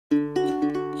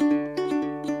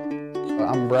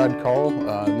I'm Brad Call.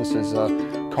 This is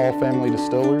Call Family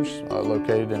Distillers,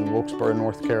 located in Wilkesboro,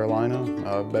 North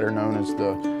Carolina, better known as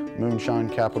the Moonshine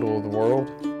capital of the world.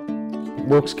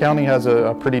 Wilkes County has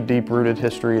a pretty deep-rooted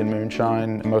history in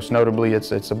moonshine. Most notably, it's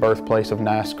the birthplace of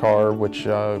NASCAR, which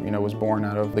was born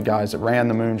out of the guys that ran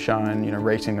the moonshine,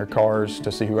 racing their cars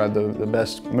to see who had the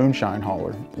best moonshine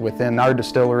hauler. Within our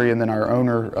distillery, and then our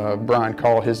owner, Brian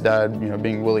Call, his dad,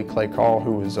 being Willie Clay Call,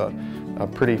 who was a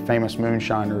pretty famous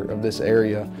moonshiner of this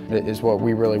area, is what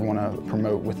we really want to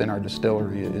promote within our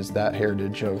distillery, is that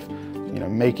heritage of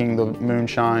making the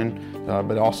moonshine,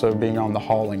 but also being on the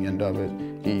hauling end of it.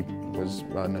 He was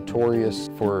notorious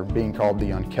for being called the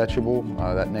Uncatchable.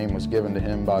 That name was given to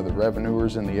him by the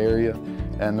revenuers in the area.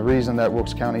 And the reason that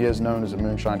Wilkes County is known as the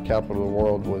moonshine capital of the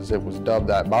world was it was dubbed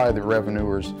that by the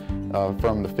revenuers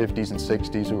from the 50s and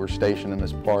 60s who were stationed in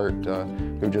this part,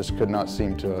 who just could not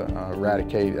seem to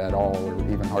eradicate at all or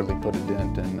even hardly put a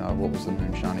dent in what was the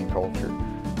moonshining culture.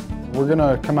 We're going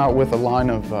to come out with a line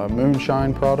of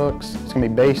moonshine products. It's going to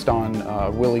be based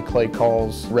on Willie Clay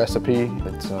Call's recipe.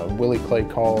 It's Willie Clay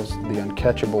Call's the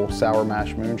Uncatchable Sour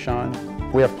Mash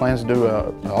Moonshine. We have plans to do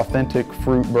authentic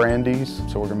fruit brandies,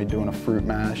 so we're going to be doing a fruit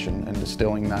mash and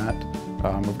distilling that.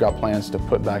 We've got plans to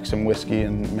put back some whiskey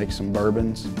and make some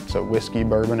bourbons. So whiskey,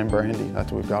 bourbon, and brandy,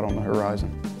 that's what we've got on the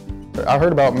horizon. I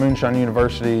heard about Moonshine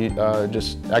University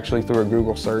just actually through a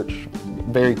Google search.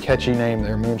 Very catchy name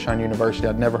there, Moonshine University.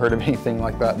 I'd never heard of anything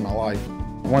like that in my life.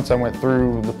 Once I went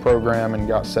through the program and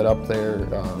got set up there,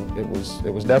 it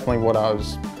was definitely what I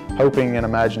was hoping and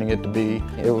imagining it to be.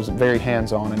 It was very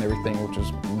hands-on and everything, which was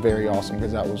very awesome,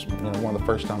 because that was one of the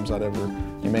first times I'd ever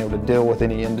been able to deal with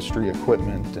any industry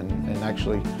equipment and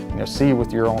actually see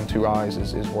with your own two eyes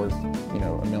is worth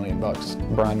 $1 million.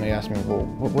 Brian may ask me, well,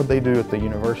 what would they do at the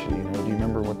university? Do you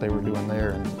remember what they were doing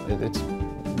there? And it's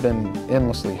been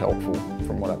endlessly helpful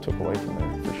from what I took away from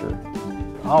there, for sure.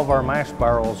 All of our mash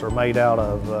barrels are made out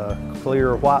of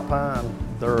clear white pine.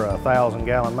 They're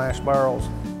 1,000-gallon mash barrels.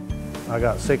 I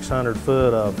got 600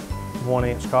 foot of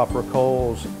 1-inch copper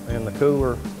coils in the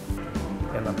cooler.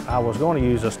 And I was going to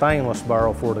use a stainless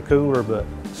barrel for the cooler, but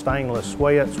stainless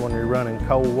sweats when you're running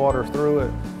cold water through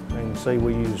it. And you see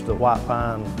we used the white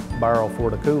pine barrel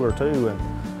for the cooler too,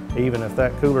 and even if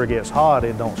that cooler gets hot,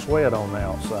 it don't sweat on the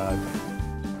outside.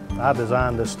 I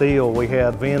designed the steel. We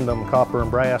had Vendom copper and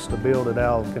brass to build it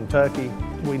out of Kentucky.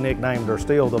 We nicknamed our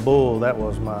steel the Bull. That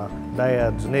was my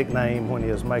dad's nickname when he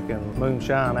was making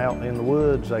moonshine out in the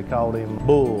woods. They called him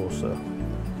Bull. So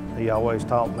he always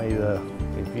taught me that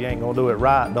if you ain't gonna do it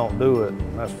right, don't do it.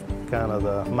 And that's kind of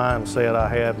the mindset I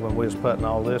had when we was putting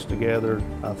all this together.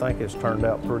 I think it's turned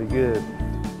out pretty good.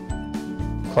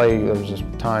 Clay, there was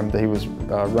a time that he was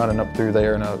running up through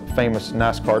there, and a famous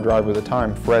NASCAR driver at the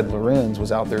time, Fred Lorenz,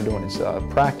 was out there doing his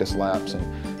practice laps,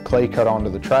 and Clay cut onto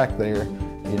the track there,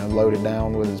 loaded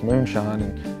down with his moonshine,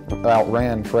 and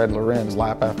outran Fred Lorenz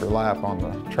lap after lap on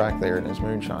the track there in his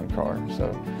moonshine car. So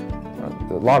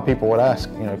a lot of people would ask,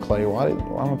 Clay, why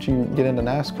don't you get into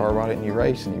NASCAR? Why didn't you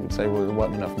race? And he would say, well, there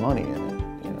wasn't enough money in it.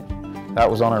 That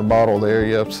was on our bottle there.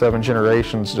 You have 7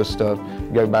 generations. Just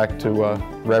go back to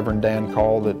Reverend Dan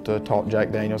Call that taught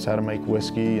Jack Daniels how to make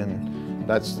whiskey, and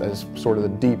that's sort of the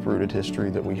deep-rooted history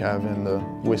that we have in the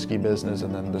whiskey business,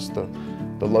 and then just the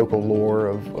local lore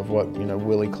of what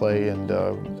Willie Clay and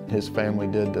his family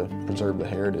did to preserve the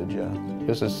heritage. Yeah,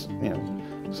 this is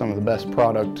some of the best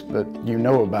product that you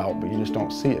know about, but you just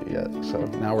don't see it yet. So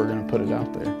now we're going to put it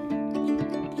out there.